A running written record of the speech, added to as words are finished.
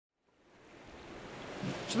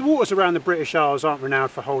So the waters around the British Isles aren't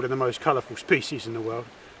renowned for holding the most colourful species in the world,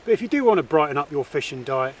 but if you do want to brighten up your fishing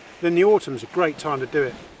diet, then the autumn's a great time to do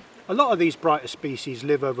it. A lot of these brighter species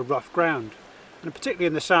live over rough ground, and particularly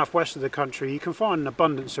in the southwest of the country you can find an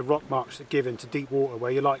abundance of rock marks that give into deep water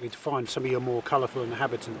where you're likely to find some of your more colourful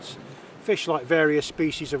inhabitants. Fish like various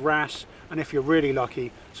species of wrasse, and if you're really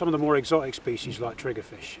lucky, some of the more exotic species like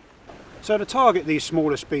triggerfish. So to target these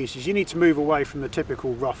smaller species you need to move away from the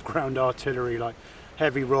typical rough ground artillery like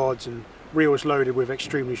heavy rods and reels loaded with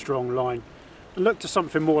extremely strong line, and look to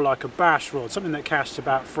something more like a bass rod, something that casts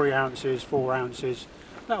about 3 ounces, 4 ounces.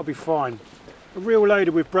 That'll be fine. A reel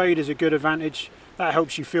loaded with braid is a good advantage. That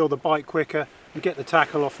helps you feel the bite quicker and get the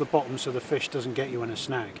tackle off the bottom so the fish doesn't get you in a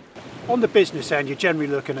snag. On the business end you're generally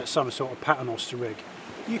looking at some sort of paternoster rig.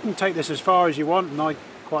 You can take this as far as you want, and I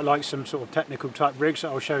quite like some sort of technical type rigs that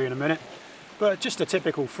I'll show you in a minute. But just a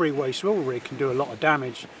typical three-way swivel rig can do a lot of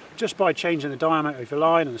damage just by changing the diameter of your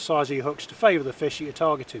line and the size of your hooks to favour the fish that you're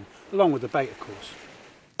targeting, along with the bait of course.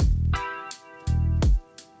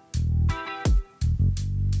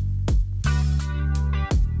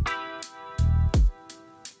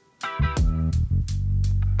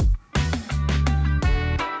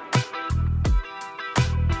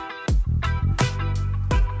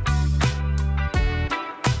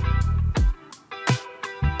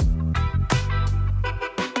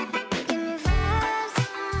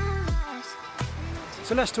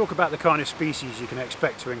 So let's talk about the kind of species you can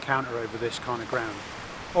expect to encounter over this kind of ground.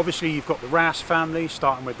 Obviously you've got the wrasse family,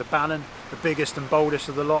 starting with the Ballan, the biggest and boldest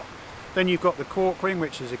of the lot. Then you've got the cork ring,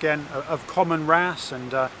 which is again of common wrasse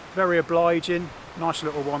and very obliging. Nice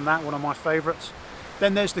little one, that one of my favourites.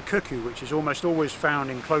 Then there's the cuckoo, which is almost always found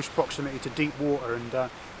in close proximity to deep water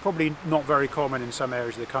and probably not very common in some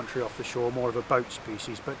areas of the country off the shore, more of a boat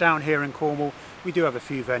species. But down here in Cornwall we do have a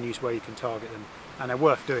few venues where you can target them, and they're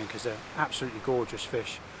worth doing because they're absolutely gorgeous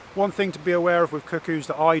fish. One thing to be aware of with cuckoos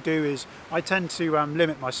that I do is I tend to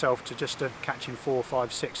limit myself to just catching 4,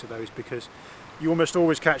 5, 6 of those, because you almost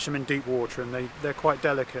always catch them in deep water and they're quite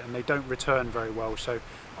delicate and they don't return very well. So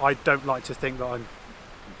I don't like to think that I'm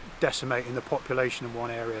decimating the population in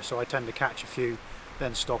one area, so I tend to catch a few,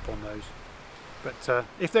 then stop on those. But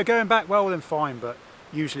if they're going back well, then fine, but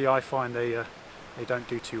usually I find they don't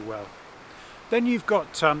do too well. Then you've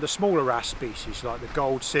got the smaller wrasse species like the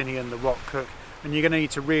gold sinian, the rock cook, and you're going to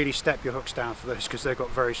need to really step your hooks down for those because they've got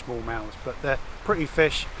very small mouths, but they're pretty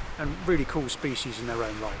fish and really cool species in their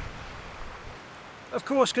own right. Of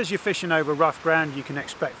course, because you're fishing over rough ground, you can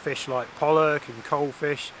expect fish like pollock and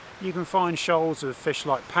coalfish. You can find shoals of fish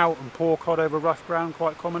like pout and porcod over rough ground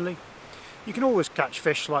quite commonly. You can always catch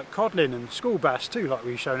fish like codlin and school bass too, like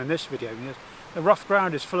we've shown in this video. The rough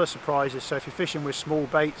ground is full of surprises, so if you're fishing with small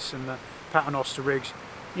baits and the paternoster rigs,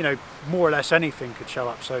 you know, more or less anything could show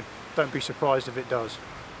up, so don't be surprised if it does.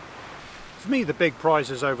 For me, the big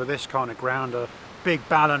prizes over this kind of ground are big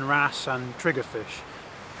Ballan wrasse and triggerfish.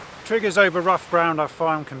 Triggers over rough ground I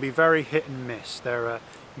find can be very hit and miss. They're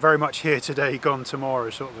very much here today, gone tomorrow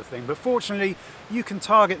sort of a thing, but fortunately you can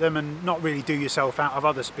target them and not really do yourself out of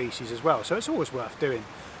other species as well, so it's always worth doing.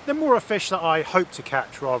 They're more a fish that I hope to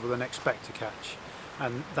catch rather than expect to catch,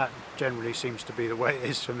 and that generally seems to be the way it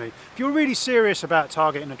is for me. If you're really serious about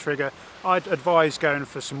targeting a trigger, I'd advise going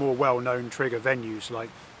for some more well-known trigger venues like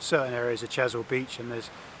certain areas of Chesil Beach, and there's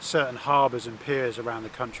certain harbours and piers around the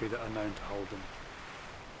country that are known to hold them.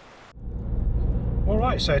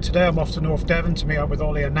 Alright, so today I'm off to North Devon to meet up with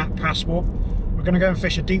Olie and Nat Passmore. We're going to go and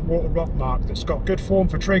fish a deep water rock mark that's got good form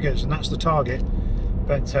for triggers, and that's the target.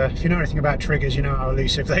 But if you know anything about triggers, you know how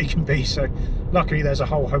elusive they can be, so luckily there's a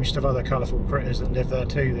whole host of other colourful critters that live there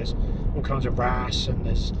too. There's all kinds of wrasse and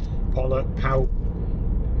there's pollock, pout,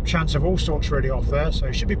 chance of all sorts really off there,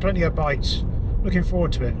 so should be plenty of bites. Looking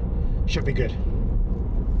forward to it, should be good.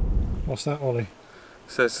 What's that, Ollie?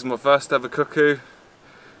 So this is my first ever cuckoo,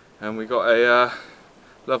 and we got a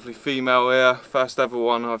lovely female here, first ever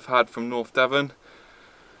one I've had from North Devon.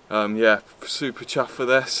 Yeah, super chuffed for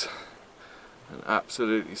this. An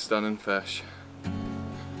absolutely stunning fish.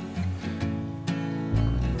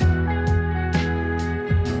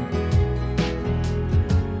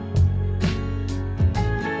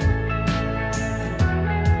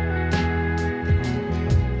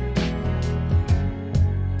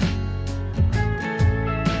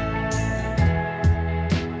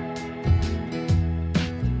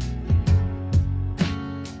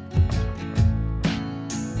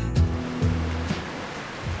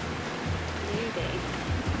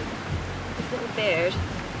 Beard.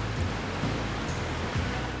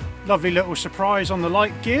 Lovely little surprise on the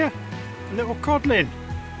light gear, a little codlin.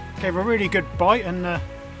 Gave a really good bite and a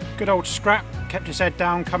good old scrap, kept his head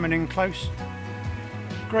down coming in close.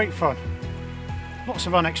 great fun. Lots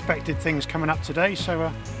of unexpected things coming up today, so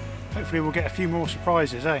hopefully we'll get a few more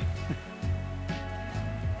surprises, eh?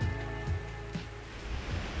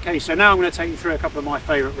 Okay, so now I'm going to take you through a couple of my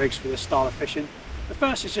favourite rigs for this style of fishing. The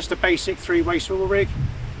first is just a basic 3-way swivel rig.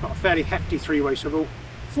 Got a fairly hefty 3-way swivel,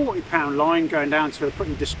 40-pound line going down to a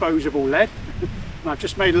pretty disposable lead. And I've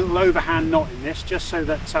just made a little overhand knot in this just so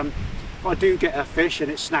that if I do get a fish and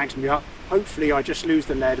it snags me up, hopefully I just lose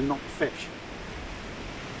the lead and not the fish.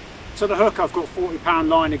 So the hook, I've got 40-pound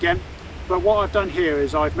line again, but what I've done here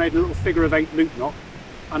is I've made a little figure-of-8 loop knot,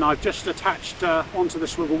 and I've just attached onto the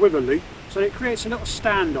swivel with a loop, so it creates a little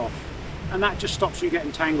standoff, and that just stops you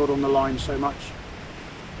getting tangled on the line so much.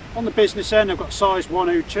 On the business end, I've got size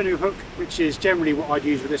 1/0 chinook hook, which is generally what I'd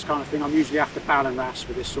use with this kind of thing. I'm usually after Ballan wrasse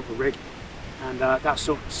with this sort of rig, and that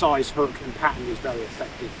sort of size hook and pattern is very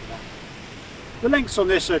effective for that. The lengths on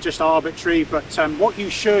this are just arbitrary, but what you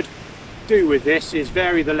should do with this is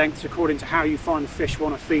vary the lengths according to how you find the fish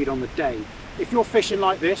want to feed on the day. If you're fishing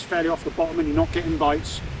like this, fairly off the bottom, and you're not getting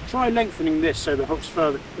bites, try lengthening this so the hook's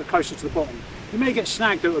closer to the bottom. You may get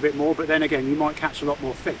snagged a little bit more, but then again you might catch a lot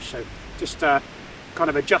more fish, so just kind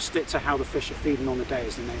of adjust it to how the fish are feeding on the day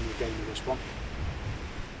is the name of the game with this one.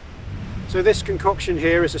 So this concoction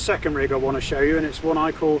here is the second rig I want to show you, and it's one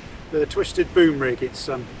I call the twisted boom rig. It's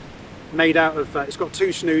made out of, it's got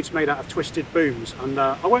 2 snoods made out of twisted booms, and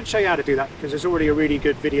I won't show you how to do that because there's already a really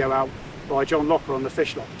good video out by John Locker on the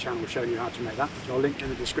Fish Locker channel showing you how to make that, which I'll link in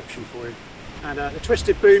the description for you. And the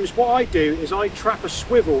twisted booms, what I do is I trap a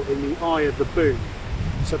swivel in the eye of the boom,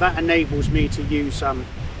 so that enables me to use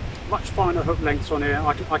much finer hook lengths on here.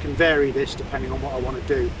 I can vary this depending on what I want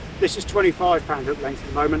to do. This is 25-pound hook length at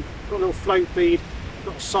the moment. Got a little float bead,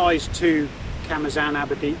 got a size 2 Camazan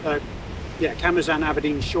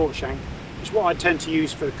Aberdeen short shank, which is what I tend to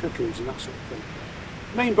use for cuckoos and that sort of thing.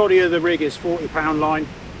 The main body of the rig is 40-pound line,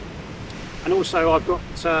 and also I've got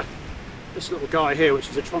this little guy here, which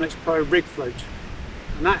is a Tronics Pro rig float,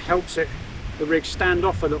 and that helps the rig stand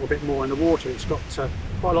off a little bit more in the water. It's got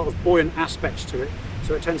quite a lot of buoyant aspects to it,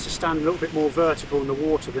 so it tends to stand a little bit more vertical in the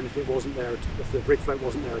water than if it wasn't there, if the rig float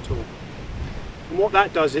wasn't there at all. And what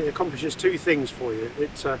that does, it accomplishes 2 things for you.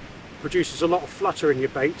 It produces a lot of flutter in your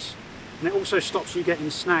baits, and it also stops you getting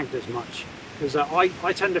snagged as much, because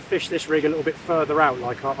I tend to fish this rig a little bit further out.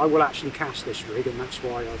 Like I will actually cast this rig, and that's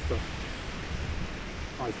why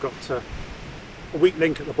I've got a weak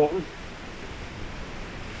link at the bottom.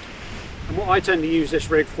 And what I tend to use this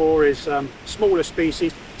rig for is smaller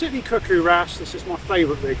species, particularly Cuckoo Wrasse. This is my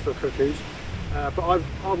favourite rig for cuckoos, but I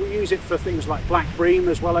will use it for things like black bream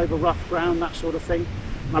as well, over rough ground, that sort of thing.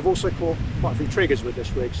 And I've also caught quite a few triggers with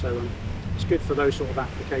this rig, so it's good for those sort of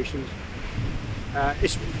applications.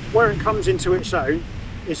 It's where it comes into its own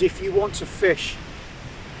is if you want to fish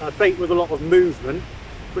a bait with a lot of movement,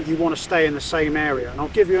 but you want to stay in the same area. And I'll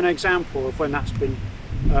give you an example of when that's been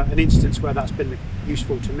an instance where that's been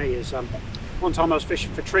useful to me. Is one time I was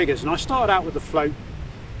fishing for triggers, and I started out with the float,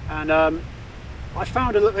 and I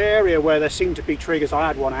found a little area where there seemed to be triggers. I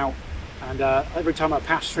had one out, and every time I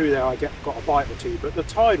passed through there I got a bite or 2, but the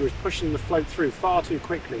tide was pushing the float through far too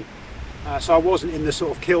quickly, so I wasn't in the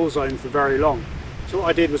sort of kill zone for very long. So what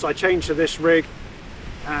I did was I changed to this rig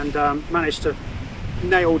and managed to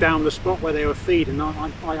nail down the spot where they were feeding.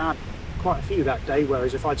 I had quite a few that day,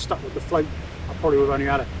 whereas if I'd stuck with the float I probably would have only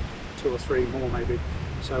had 2 or 3 more maybe.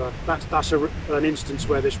 So that's an instance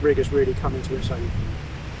where this rig has really come into its own.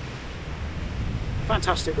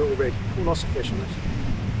 Fantastic little rig, caught lots of fish on this.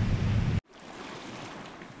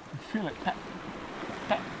 I feel like that.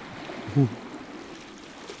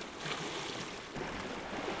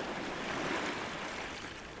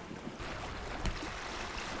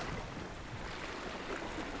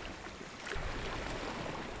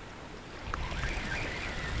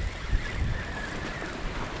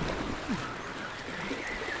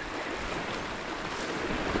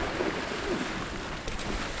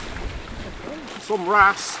 Some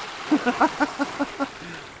wrasse.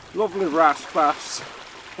 Lovely wrasse bass.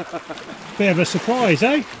 Bit of a surprise,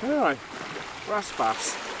 eh? Yeah, wrasse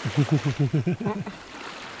bass.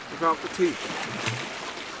 Without the teeth.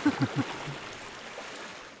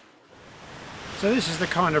 So this is the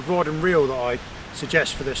kind of rod and reel that I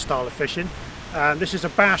suggest for this style of fishing. This is a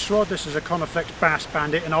bass rod. This is a Coniflex Bass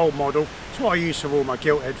Bandit, an old model. It's what I use for all my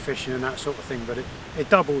gilthead fishing and that sort of thing, but it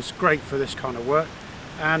doubles great for this kind of work.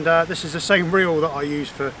 And this is the same reel that I use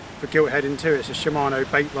for giltheading too. It's a Shimano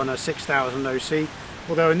Bait Runner 6000 OC,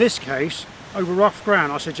 although in this case over rough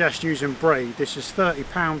ground I suggest using braid. This is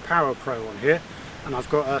 30-pound Power Pro on here, and I've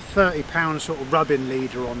got a 30-pound sort of rubbing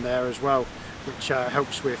leader on there as well, which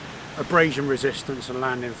helps with abrasion resistance and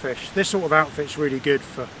landing fish. This sort of outfit's really good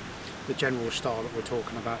for the general style that we're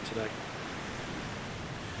talking about today.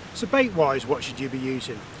 So bait wise, what should you be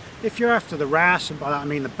using? If you're after the wrasse, and by that I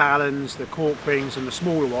mean the ballans, the cork rings and the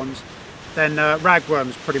smaller ones, then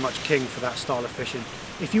ragworm's pretty much king for that style of fishing.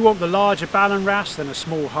 If you want the larger Ballan wrasse, then a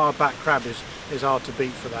small hardback crab is hard to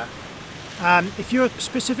beat for that. If you're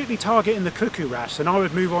specifically targeting the cuckoo wrasse, then I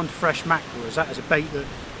would move on to fresh mackerel, as that is a bait that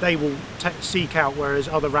they will seek out, whereas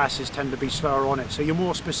other wrasses tend to be slower on it. So you're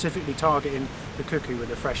more specifically targeting the cuckoo with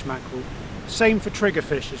the fresh mackerel. Same for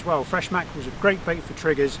triggerfish as well. Fresh mackerel is a great bait for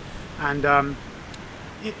triggers, and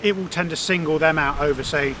it will tend to single them out over,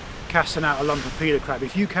 say, casting out a lump of peeler crab.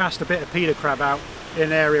 If you cast a bit of peeler crab out in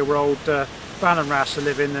an area where old Ballan wrasse are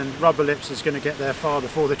living, then rubber lips is going to get there far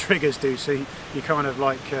before the triggers do, so you kind of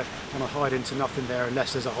like want to hide into nothing there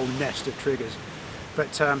unless there's a whole nest of triggers.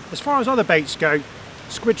 But as far as other baits go,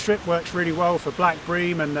 squid strip works really well for black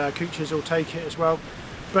bream, and cooches will take it as well.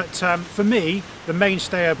 But for me, the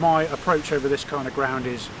mainstay of my approach over this kind of ground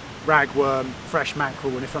is ragworm, fresh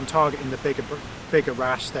mackerel, and if I'm targeting the bigger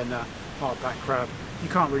wrasse, then hardback crab. You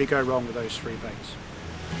can't really go wrong with those three baits.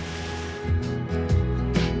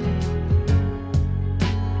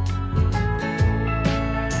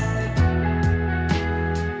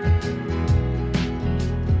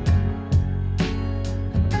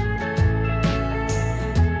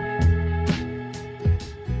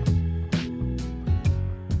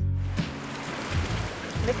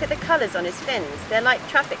 Look at the colours on his fins, they're like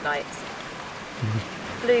traffic lights.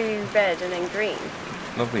 Blue, red and then green.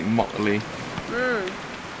 Lovely motley.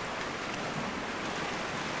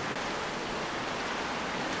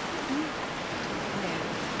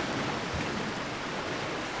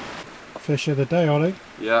 Fish of the day, Ollie.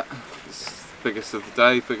 Yeah, it's the biggest of the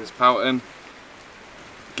day, biggest pouting.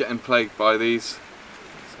 Getting plagued by these.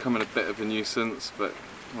 It's becoming a bit of a nuisance, but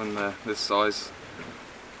when they're this size,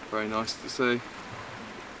 very nice to see.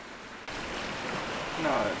 No.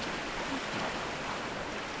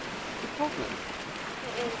 What's the problem?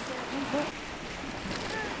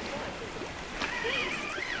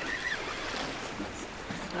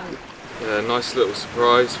 Yeah, nice little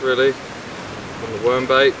surprise really on the worm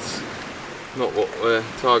baits. Not what we're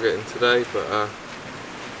targeting today, but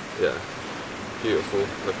yeah, beautiful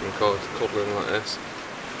looking codling like this.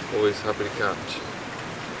 Always happy to catch.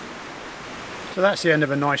 So that's the end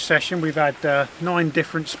of a nice session. We've had 9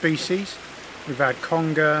 different species. We've had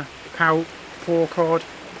conger, pout, porcod,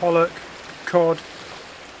 pollock, cod,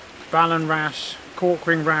 Ballan wrasse, cork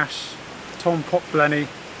ring wrasse, tom pot blenny,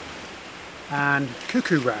 and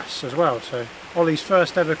cuckoo wrasse as well. So Ollie's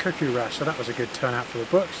first ever cuckoo wrasse, so that was a good turnout for the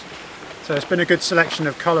books. So it's been a good selection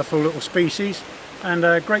of colourful little species, and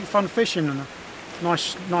great fun fishing, and a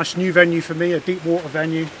nice new venue for me, a deep water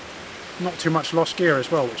venue. Not too much lost gear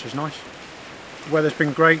as well, which is nice. The weather's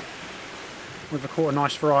been great. We've caught a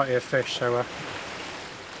nice variety of fish, so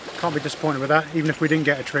can't be disappointed with that. Even if we didn't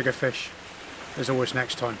get a trigger fish, there's always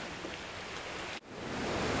next time.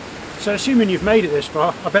 So assuming you've made it this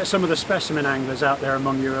far, I bet some of the specimen anglers out there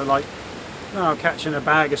among you are like, oh, catching a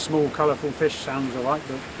bag of small colourful fish sounds alright,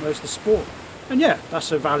 but where's the sport? And yeah,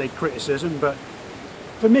 that's a valid criticism, but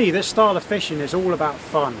for me this style of fishing is all about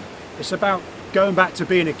fun. It's about going back to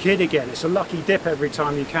being a kid again. It's a lucky dip every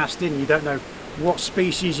time you cast in. You don't know what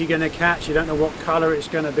species you're going to catch, you don't know what colour it's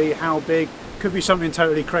going to be, how big. Could be something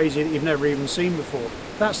totally crazy that you've never even seen before.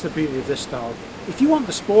 That's the beauty of this style. If you want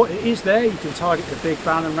the sport, it is there. You can target the big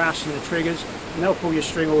Ballan wrasse and the triggers, and they'll pull your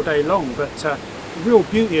string all day long. But the real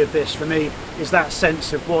beauty of this for me is that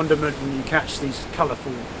sense of wonderment when you catch these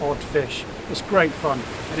colourful, odd fish. It's great fun,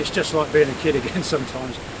 and it's just like being a kid again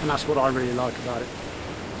sometimes, and that's what I really like about it.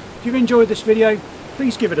 If you've enjoyed this video,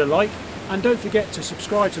 please give it a like, and don't forget to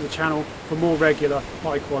subscribe to the channel for more regular,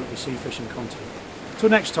 high quality sea fishing content. Till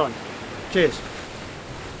next time, cheers.